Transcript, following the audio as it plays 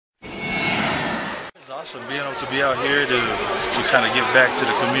It's awesome being able to be out here to kind of give back to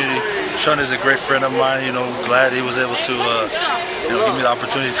the community. Sean is a great friend of mine. Glad he was able to give me the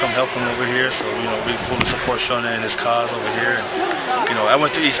opportunity to come help him over here. So we fully support Sean and his cause over here. And I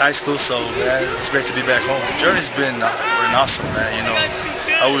went to East High School, so it's great to be back home. The journey's been awesome, man.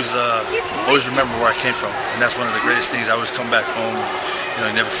 I always remember where I came from, and that's one of the greatest things. I always come back home. You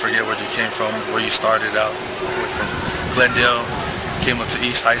never forget where you came from, where you started out. From Glendale, came up to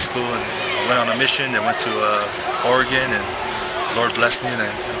East High School, and I went on a mission and went to Oregon, and Lord blessed me, and I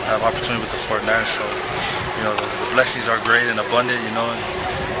have opportunity with the 49ers. So, the blessings are great and abundant, and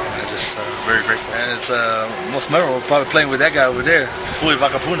I'm just very grateful. And it's most memorable probably playing with that guy over there, Fui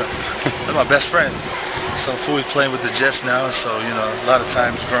Vakapuna. That's my best friend. So Fui's playing with the Jets now, and so a lot of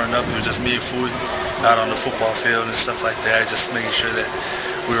times growing up it was just me and Fui out on the football field and stuff like that, just making sure that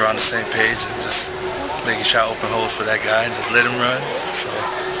we were on the same page and just making sure I open holes for that guy and just let him run. So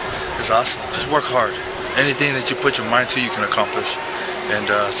it's awesome. Just work hard. Anything that you put your mind to, you can accomplish. And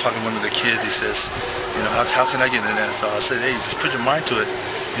I was talking to one of the kids. He says, how can I get in that? So I said, hey, just put your mind to it.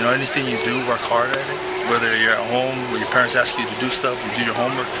 Anything you do, work hard at it. Whether you're at home, where your parents ask you to do stuff, you do your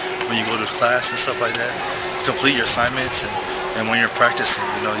homework. When you go to class and stuff like that, complete your assignments. And when you're practicing,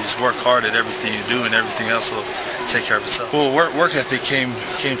 you just work hard at everything you do, and everything else will take care of itself. Well, work ethic came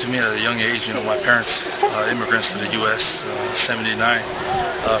to me at a young age. My parents, immigrants to the U.S., 79,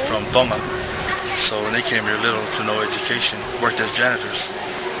 from Tonga. So when they came here, little to no education, worked as janitors.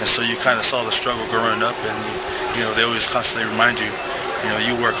 And so you kind of saw the struggle growing up, and they always constantly remind you,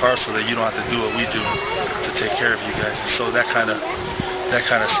 you work hard so that you don't have to do what we do to take care of you guys. And so that kind of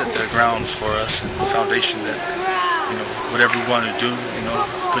set the ground for us and the foundation that whatever you want to do,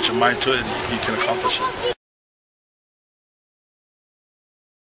 put your mind to it and you can accomplish it.